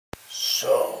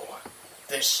So,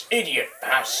 this idiot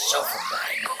past self of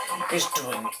mine is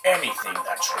doing anything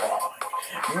that's wrong,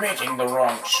 making the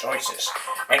wrong choices,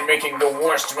 and making the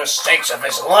worst mistakes of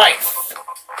his life.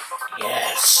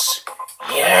 Yes,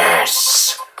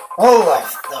 all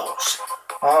of those,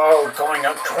 all going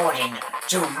according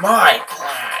to my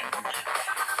plan.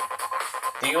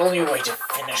 The only way to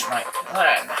finish my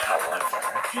plan,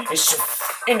 however, is to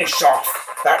finish off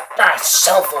that past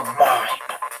self of mine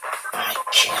by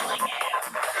killing him.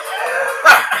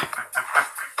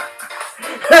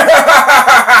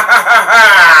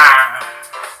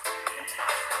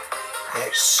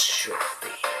 This should be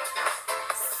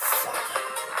fun.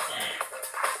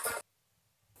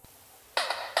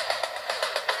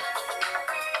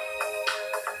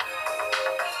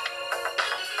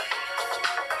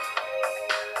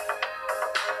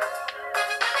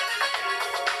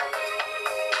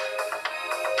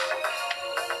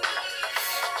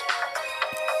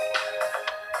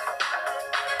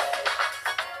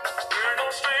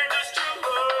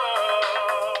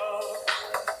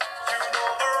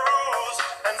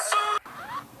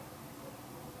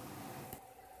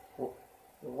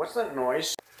 What's that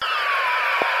noise?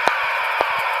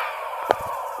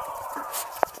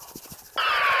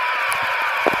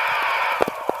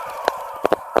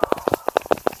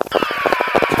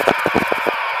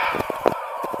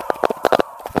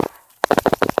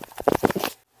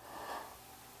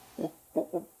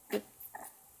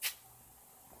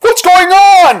 What's going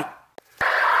on?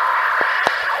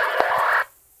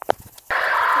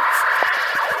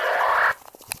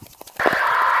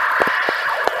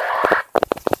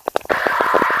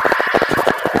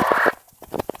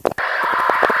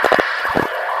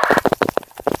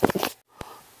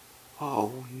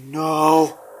 Oh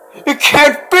no! It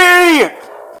can't be!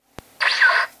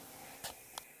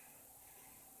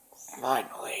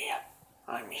 Finally,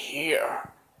 I'm here.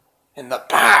 In the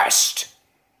past.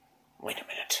 Wait a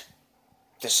minute.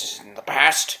 This isn't the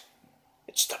past.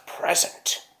 It's the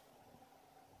present.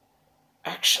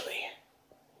 Actually,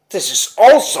 this is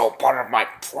also part of my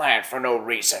plan for no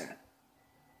reason.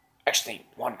 Actually,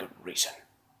 one good reason.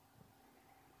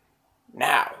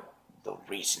 Now, the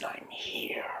reason I'm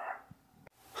here.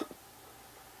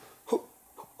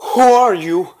 Who are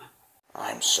you?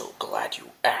 I'm so glad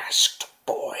you asked,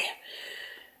 boy.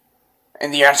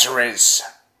 And the answer is,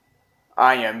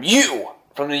 I am you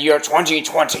from the year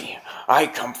 2020. I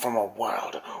come from a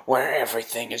world where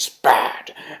everything is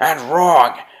bad and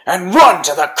wrong and run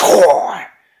to the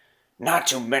core. Not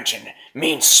to mention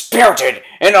mean-spirited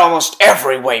in almost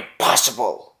every way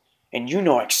possible. And you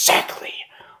know exactly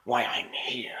why I'm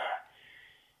here.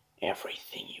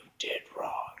 Everything you did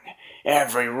wrong.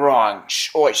 Every wrong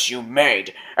choice you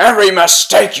made, every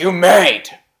mistake you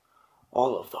made,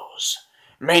 all of those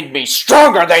made me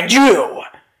stronger than you.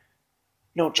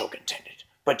 No joke intended,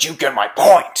 but you get my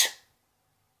point.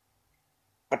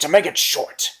 But to make it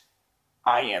short,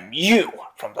 I am you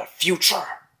from the future.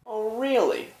 Oh,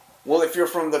 really? Well, if you're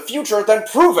from the future, then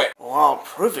prove it. Well, I'll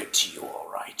prove it to you,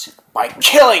 all right, by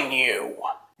killing you.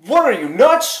 What, are you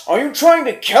nuts? Are you trying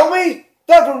to kill me?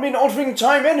 That would mean altering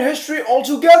time and history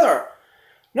altogether.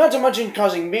 Not to mention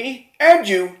causing me and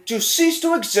you to cease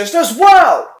to exist as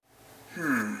well!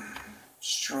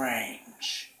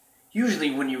 Strange.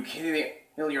 Usually when you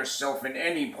kill yourself in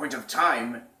any point of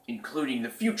time, including the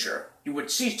future, you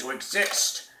would cease to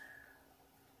exist.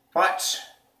 But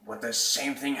would the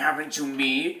same thing happen to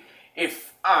me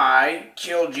if I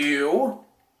killed you?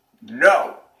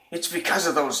 No. It's because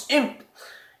of those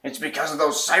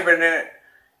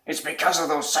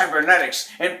cybernetics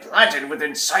implanted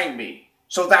within me.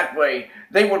 So that way,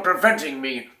 they were preventing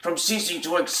me from ceasing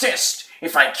to exist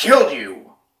if I killed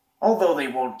you. Although they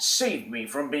won't save me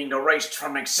from being erased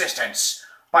from existence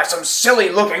by some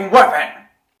silly-looking weapon.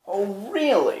 Oh,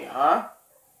 really, huh?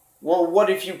 Well, what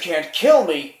if you can't kill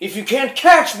me if you can't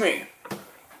catch me?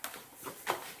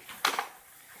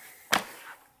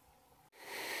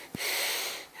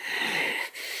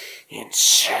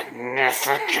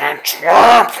 Insignificant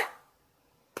twerp!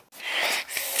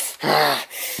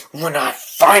 When I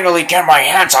finally get my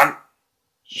hands on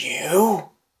you,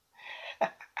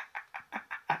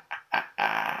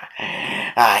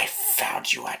 I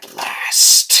found you at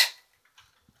last.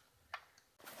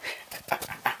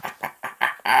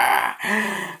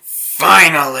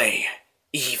 Finally,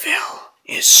 evil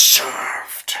is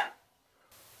served.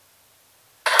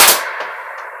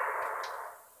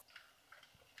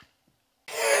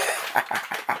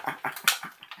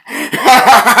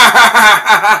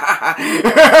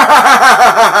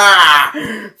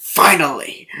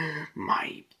 Finally,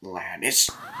 my plan is...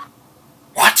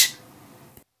 What?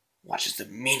 What is the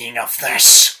meaning of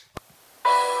this?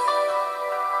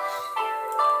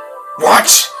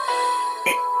 What?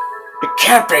 It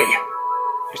can't be.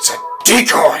 It's a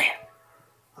decoy.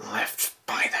 Left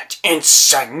by that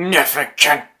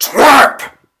insignificant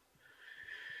twerp.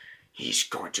 He's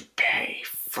going to pay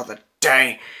for the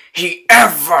day he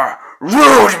ever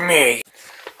ruined me.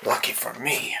 Lucky for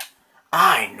me,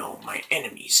 I know my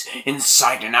enemies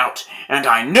inside and out, and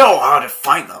I know how to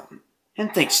find them.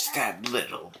 And thanks to that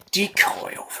little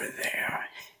decoy over there,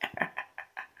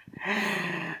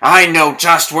 I know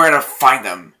just where to find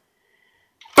them.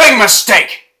 Big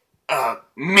mistake!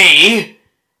 Me?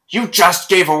 You just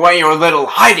gave away your little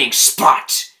hiding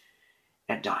spot.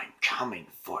 And I'm coming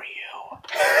for you.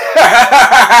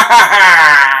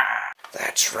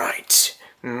 That's right.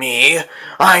 Me?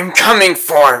 I'm coming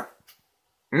for...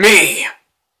 me.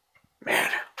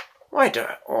 Man, why do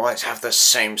I always have the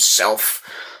same self?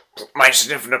 My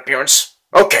different appearance?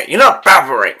 Okay, enough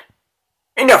babbling.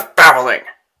 Enough babbling.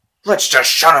 Let's just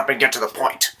shut up and get to the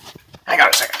point. Hang on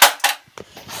a second.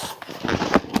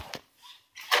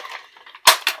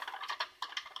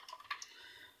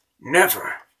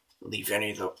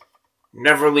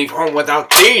 Never leave home without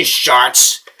these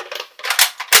shots.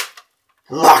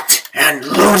 Locked and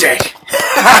loaded.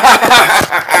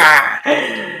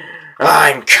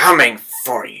 I'm coming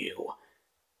for you.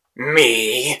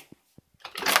 Me.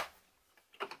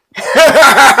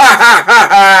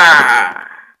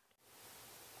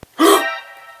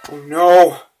 Oh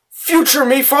no! Future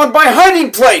me found my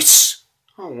hiding place!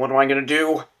 Oh, what am I gonna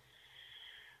do?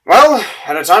 Well,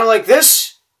 at a time like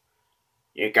this,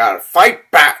 you gotta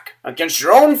fight back against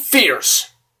your own fears.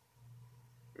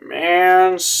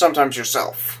 And sometimes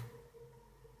yourself.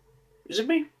 Is it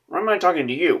me? Or am I talking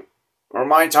to you? Or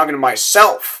am I talking to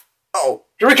myself? Oh,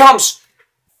 here he comes!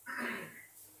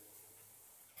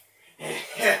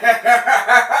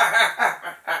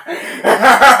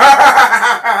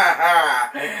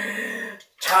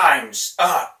 Time's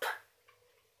up.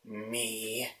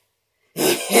 Me.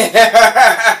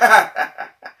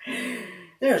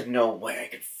 There's no way I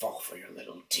could fall for your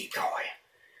little decoy.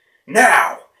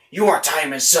 Now, your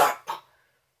time is up.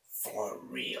 For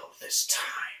real this time.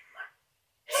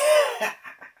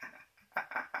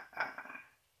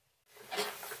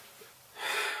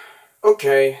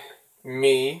 Okay,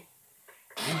 me.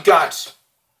 You got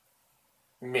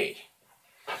me.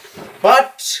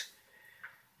 But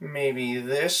maybe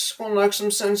this will knock some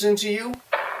sense into you.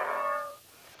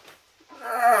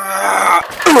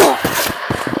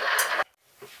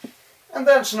 And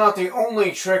that's not the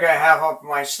only trick I have up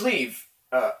my sleeve,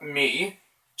 me.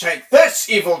 Take this,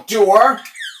 evildoer!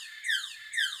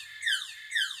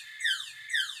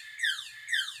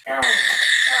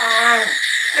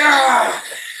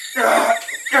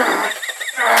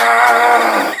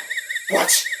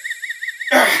 What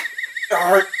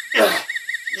are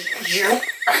you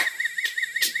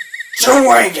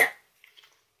doing?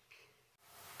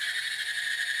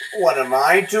 What am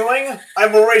I doing?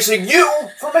 I'm erasing you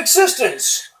from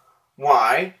existence.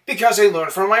 Why? Because I learn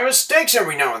from my mistakes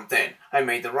every now and then. I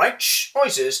made the right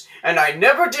choices, and I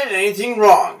never did anything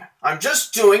wrong. I'm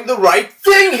just doing the right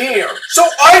thing here, so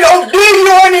I don't need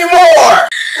you anymore!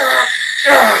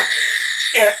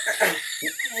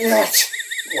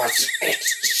 Was it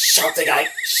something I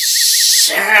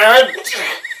said?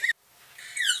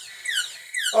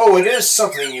 Oh, it is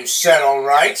something you said, all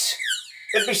right.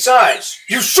 And besides,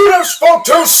 you should have spoke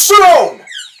too soon!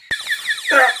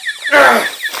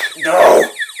 No!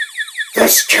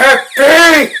 This can't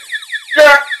be!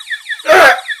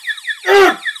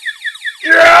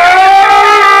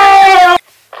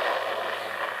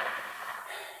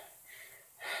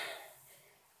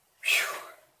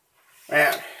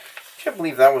 Man, I can't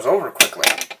believe that was over quickly.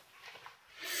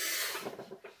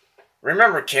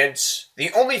 Remember, kids,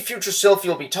 the only future self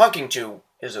you'll be talking to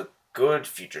is a good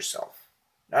future self,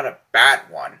 not a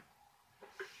bad one.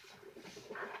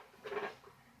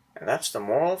 And that's the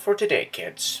moral for today,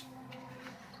 kids.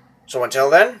 So until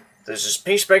then, this is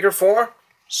Peacemaker 4,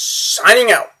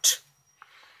 signing out.